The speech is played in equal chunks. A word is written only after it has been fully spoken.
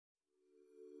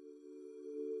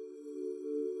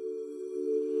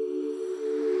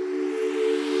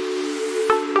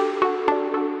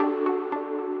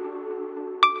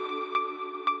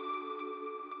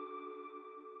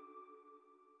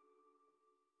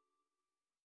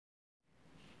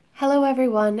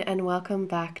everyone, and welcome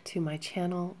back to my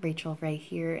channel. Rachel Ray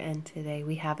here, and today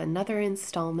we have another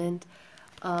installment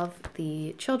of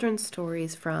the children's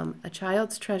stories from A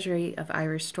Child's Treasury of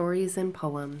Irish Stories and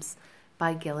Poems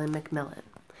by Gillian Macmillan.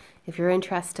 If you're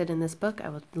interested in this book, I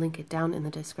will link it down in the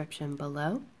description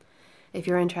below. If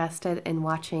you're interested in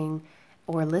watching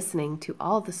or listening to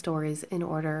all the stories in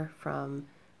order from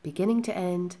beginning to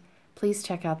end, please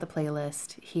check out the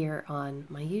playlist here on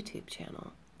my YouTube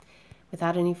channel.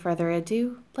 Without any further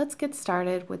ado, let's get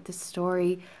started with the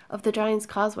story of the Giant's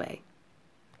Causeway.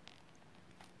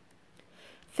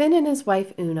 Finn and his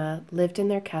wife Una lived in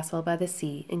their castle by the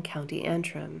sea in County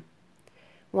Antrim.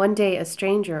 One day a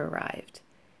stranger arrived.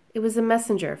 It was a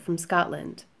messenger from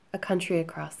Scotland, a country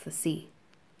across the sea.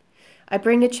 "I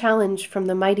bring a challenge from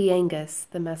the mighty Angus,"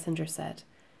 the messenger said.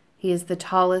 "He is the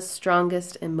tallest,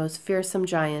 strongest, and most fearsome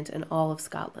giant in all of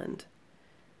Scotland.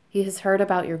 He has heard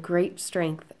about your great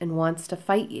strength and wants to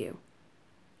fight you.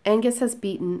 Angus has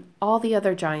beaten all the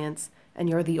other giants, and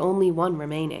you're the only one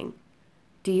remaining.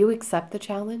 Do you accept the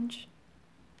challenge?"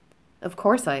 "Of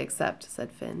course I accept,"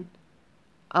 said Finn.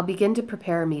 "I'll begin to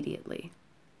prepare immediately."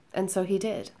 And so he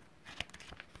did.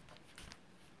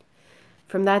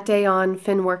 From that day on,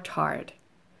 Finn worked hard.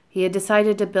 He had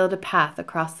decided to build a path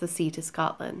across the sea to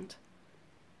Scotland.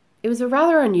 It was a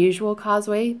rather unusual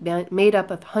causeway made up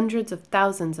of hundreds of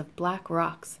thousands of black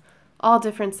rocks, all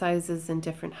different sizes and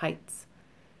different heights.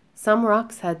 Some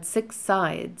rocks had 6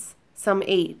 sides, some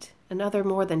 8, and other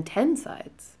more than 10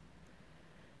 sides.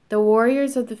 The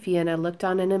warriors of the Fianna looked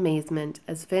on in amazement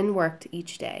as Finn worked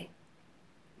each day.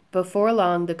 Before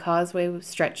long, the causeway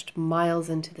stretched miles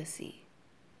into the sea.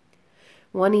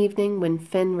 One evening, when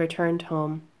Finn returned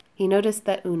home, he noticed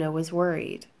that Una was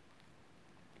worried.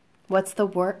 What's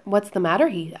the matter?"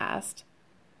 he asked.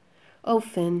 "Oh,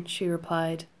 Finn," she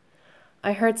replied,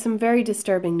 "I heard some very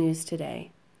disturbing news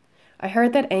today. I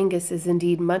heard that Angus is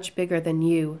indeed much bigger than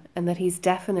you, and that he's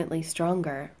definitely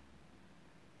stronger."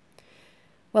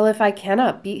 "Well, if I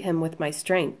cannot beat him with my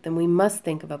strength, then we must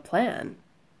think of a plan,"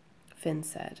 Finn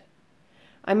said.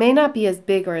 "I may not be as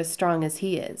big or as strong as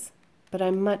he is, but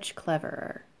I'm much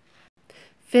cleverer."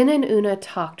 Finn and Una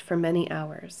talked for many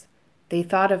hours. They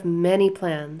thought of many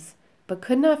plans, but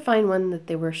could not find one that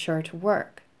they were sure to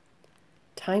work.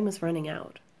 Time was running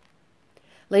out.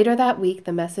 Later that week,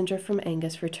 the messenger from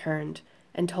Angus returned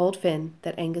and told Finn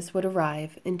that Angus would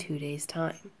arrive in 2 days'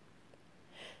 time.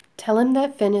 "Tell him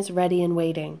that Finn is ready and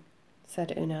waiting,"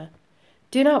 said Una.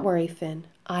 "Do not worry, Finn.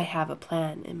 I have a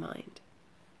plan in mind."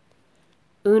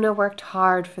 Una worked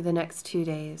hard for the next 2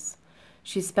 days.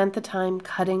 She spent the time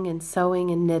cutting and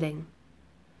sewing and knitting.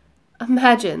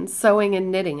 "Imagine sewing and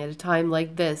knitting at a time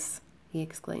like this," he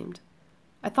exclaimed.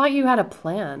 "I thought you had a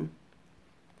plan."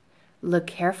 "Look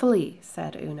carefully,"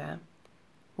 said Una.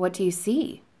 "What do you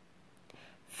see?"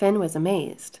 Finn was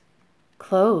amazed.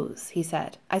 "Clothes," he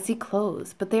said. "I see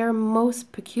clothes, but they are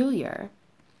most peculiar."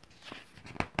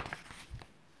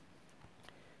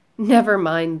 "Never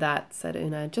mind that," said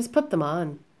Una. "Just put them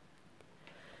on."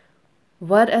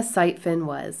 What a sight Finn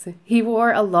was! He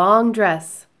wore a long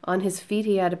dress. On his feet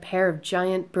he had a pair of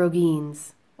giant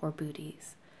broguines, or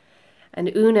booties,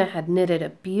 and Una had knitted a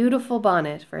beautiful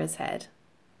bonnet for his head.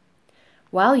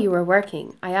 "While you were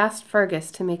working, I asked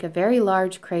Fergus to make a very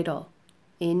large cradle.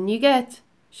 In you get,"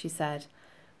 she said.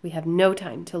 "We have no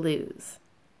time to lose."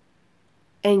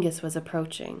 Angus was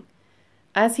approaching.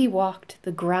 As he walked,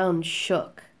 the ground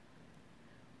shook.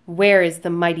 "Where is the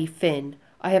mighty Finn?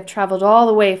 I have traveled all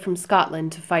the way from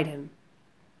Scotland to fight him."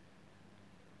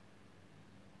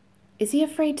 "Is he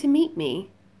afraid to meet me?"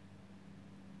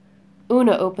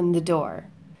 Una opened the door.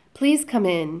 "Please come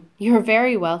in. You're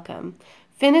very welcome.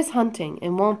 Finn is hunting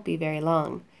and won't be very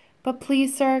long. But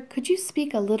please, sir, could you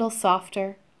speak a little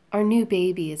softer? Our new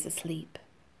baby is asleep."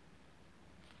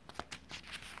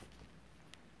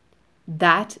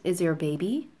 "That is your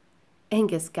baby?"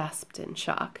 Angus gasped in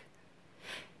shock.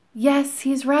 "Yes,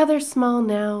 he's rather small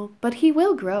now, but he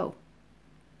will grow,"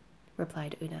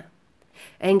 replied Una.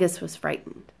 Angus was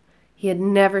frightened. He had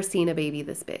never seen a baby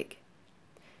this big.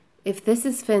 If this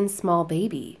is Finn's small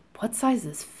baby, what size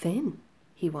is Finn?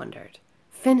 He wondered.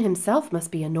 Finn himself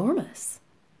must be enormous.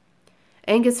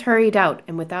 Angus hurried out,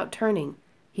 and without turning,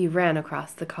 he ran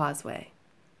across the causeway.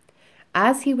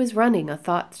 As he was running, a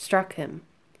thought struck him.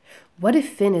 What if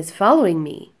Finn is following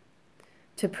me?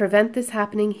 To prevent this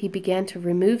happening, he began to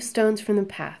remove stones from the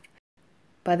path.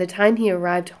 By the time he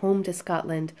arrived home to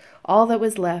Scotland, all that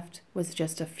was left was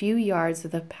just a few yards of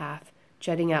the path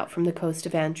jutting out from the coast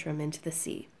of Antrim into the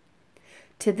sea.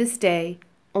 To this day,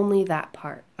 only that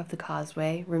part of the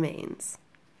causeway remains.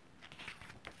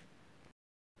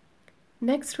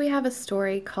 Next we have a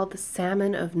story called The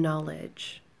Salmon of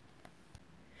Knowledge.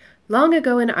 Long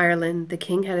ago in Ireland, the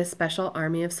king had a special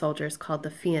army of soldiers called the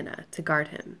Fianna to guard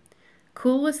him.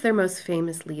 Cool was their most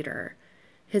famous leader.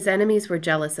 His enemies were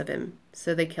jealous of him,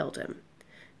 so they killed him.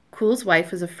 Cool's wife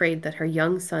was afraid that her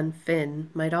young son Finn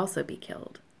might also be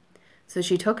killed. So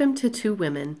she took him to two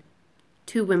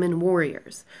women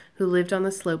warriors, who lived on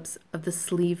the slopes of the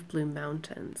Sleeve Bloom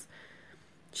Mountains.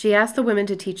 She asked the women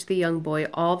to teach the young boy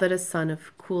all that a son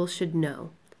of Cool should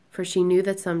know, for she knew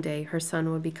that someday her son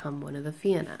would become one of the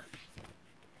Fianna.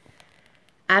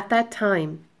 At that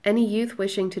time, any youth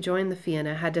wishing to join the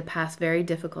Fianna had to pass very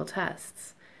difficult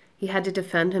tests. He had to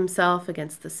defend himself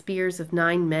against the spears of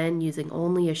 9 men using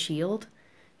only a shield.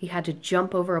 He had to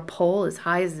jump over a pole as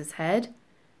high as his head,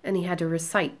 and he had to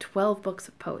recite 12 books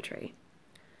of poetry.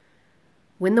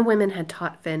 When the women had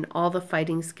taught Finn all the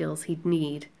fighting skills he'd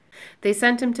need, they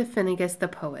sent him to Finnegas the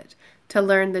poet to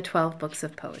learn the 12 books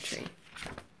of poetry.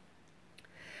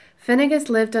 Finnegas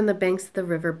lived on the banks of the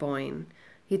River Boyne.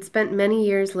 He'd spent many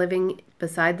years living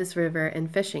beside this river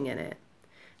and fishing in it.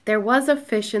 There was a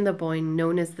fish in the Boyne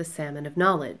known as the Salmon of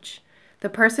Knowledge. The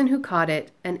person who caught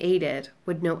it and ate it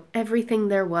would know everything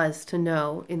there was to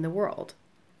know in the world.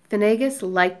 Finnegas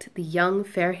liked the young,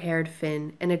 fair-haired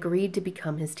Finn and agreed to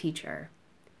become his teacher.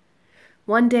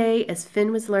 One day, as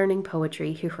Finn was learning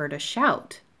poetry, he heard a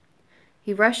shout.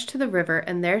 He rushed to the river,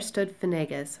 and there stood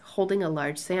Finnegas, holding a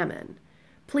large salmon.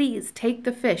 "Please take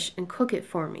the fish and cook it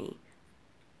for me.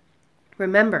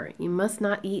 Remember, you must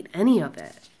not eat any of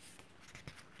it."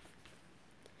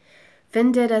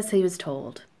 Finn did as he was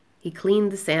told. He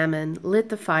cleaned the salmon, lit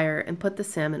the fire, and put the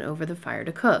salmon over the fire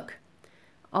to cook.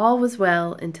 All was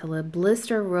well until a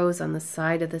blister rose on the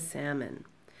side of the salmon.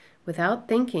 Without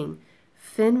thinking,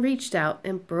 Finn reached out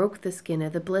and broke the skin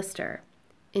of the blister.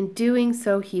 In doing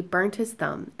so, he burnt his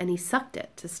thumb, and he sucked it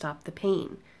to stop the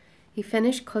pain. He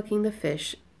finished cooking the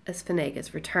fish as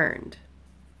Finnegas returned.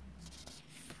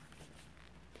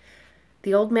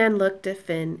 The old man looked at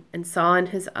Finn and saw in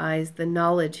his eyes the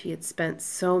knowledge he had spent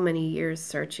so many years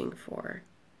searching for.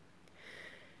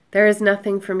 "There is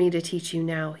nothing for me to teach you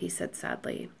now," he said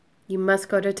sadly. "You must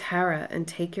go to Tara and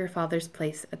take your father's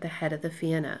place at the head of the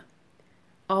Fianna.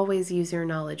 Always use your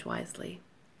knowledge wisely."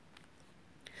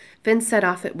 Finn set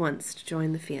off at once to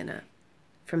join the Fianna.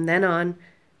 From then on,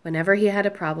 whenever he had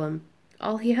a problem,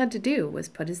 all he had to do was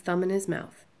put his thumb in his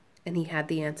mouth, and he had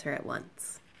the answer at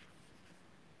once.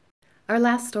 Our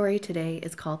last story today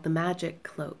is called The Magic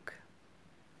Cloak.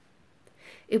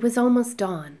 It was almost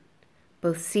dawn.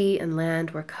 Both sea and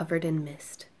land were covered in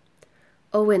mist.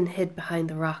 Owen hid behind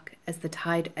the rock as the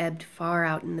tide ebbed far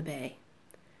out in the bay.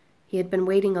 He had been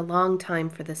waiting a long time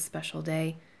for this special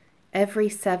day. Every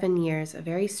 7 years, a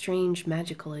very strange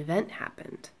magical event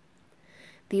happened.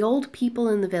 The old people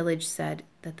in the village said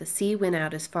that the sea went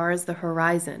out as far as the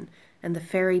horizon, and the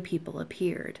fairy people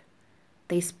appeared.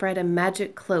 They spread a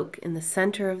magic cloak in the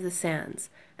center of the sands,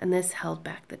 and this held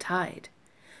back the tide.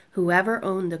 Whoever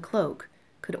owned the cloak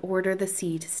could order the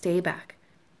sea to stay back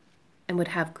and would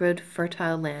have good,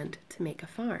 fertile land to make a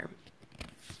farm.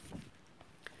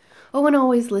 Owen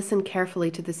always listened carefully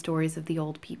to the stories of the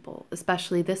old people,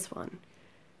 especially this one.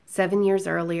 7 years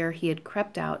earlier, he had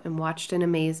crept out and watched in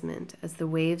amazement as the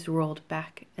waves rolled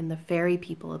back and the fairy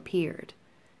people appeared.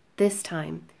 This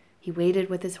time, he waited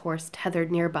with his horse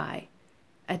tethered nearby.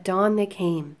 At dawn they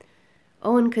came.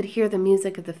 Owen could hear the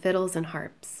music of the fiddles and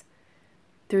harps.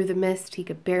 Through the mist, he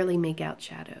could barely make out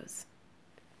shadows.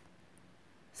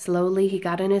 Slowly, he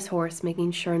got on his horse,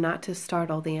 making sure not to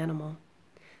startle the animal.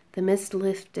 The mist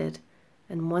lifted,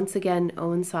 and once again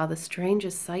Owen saw the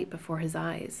strangest sight before his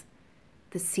eyes.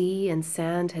 The sea and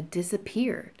sand had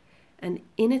disappeared, and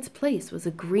in its place was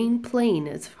a green plain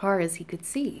as far as he could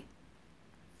see.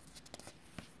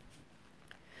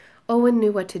 Owen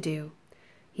knew what to do.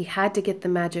 He had to get the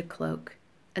magic cloak,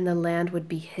 and the land would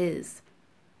be his.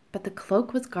 But the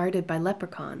cloak was guarded by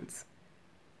leprechauns.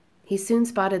 He soon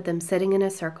spotted them sitting in a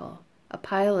circle, a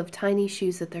pile of tiny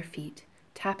shoes at their feet,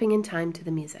 tapping in time to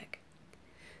the music.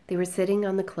 They were sitting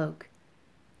on the cloak,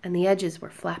 and the edges were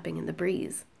flapping in the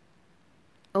breeze.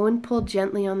 Owen pulled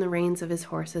gently on the reins of his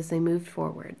horse as they moved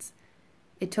forwards.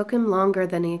 It took him longer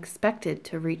than he expected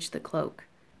to reach the cloak.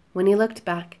 When he looked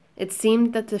back, it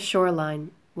seemed that the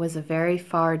shoreline was a very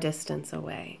far distance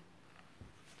away.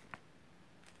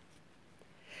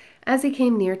 As he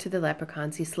came near to the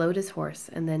leprechauns, he slowed his horse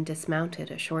and then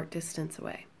dismounted a short distance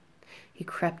away. He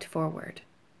crept forward.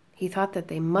 He thought that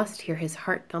they must hear his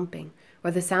heart thumping or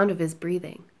the sound of his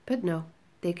breathing, but no,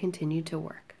 they continued to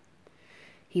work.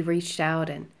 He reached out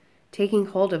and, taking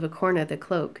hold of a corner of the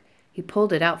cloak, he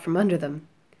pulled it out from under them.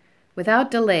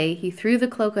 Without delay, he threw the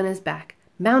cloak on his back,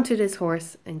 mounted his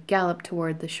horse, and galloped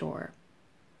toward the shore.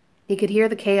 He could hear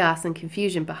the chaos and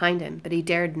confusion behind him, but he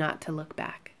dared not to look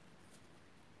back.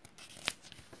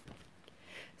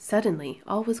 Suddenly,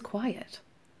 all was quiet.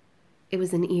 It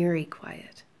was an eerie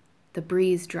quiet. The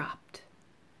breeze dropped.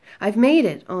 "I've made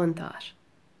it," Owen thought.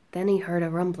 Then he heard a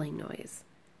rumbling noise.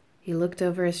 He looked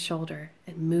over his shoulder,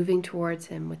 and moving towards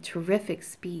him with terrific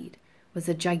speed was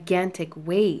a gigantic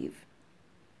wave.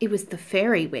 It was the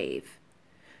fairy wave.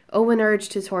 Owen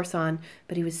urged his horse on,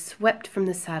 but he was swept from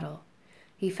the saddle.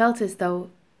 He felt as though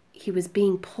he was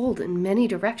being pulled in many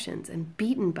directions and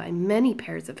beaten by many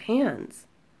pairs of hands.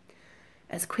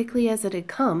 As quickly as it had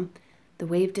come, the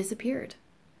wave disappeared.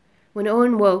 When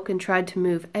Owen woke and tried to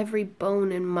move, every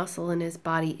bone and muscle in his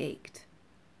body ached.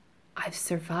 "I've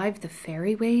survived the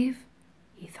fairy wave,"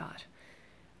 he thought.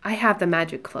 "I have the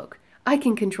magic cloak. I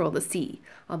can control the sea.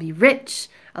 I'll be rich.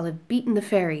 I'll have beaten the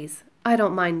fairies. I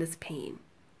don't mind this pain."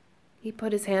 He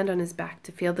put his hand on his back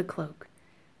to feel the cloak,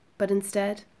 but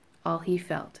instead, all he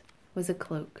felt was a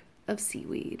cloak of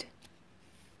seaweed.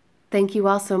 Thank you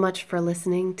all so much for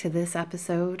listening to this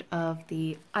episode of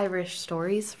the Irish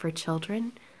Stories for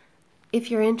Children.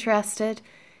 If you're interested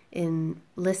in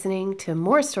listening to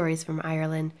more stories from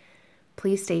Ireland,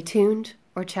 please stay tuned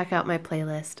or check out my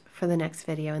playlist for the next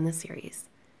video in the series.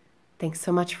 Thanks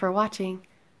so much for watching,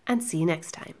 and see you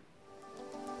next time.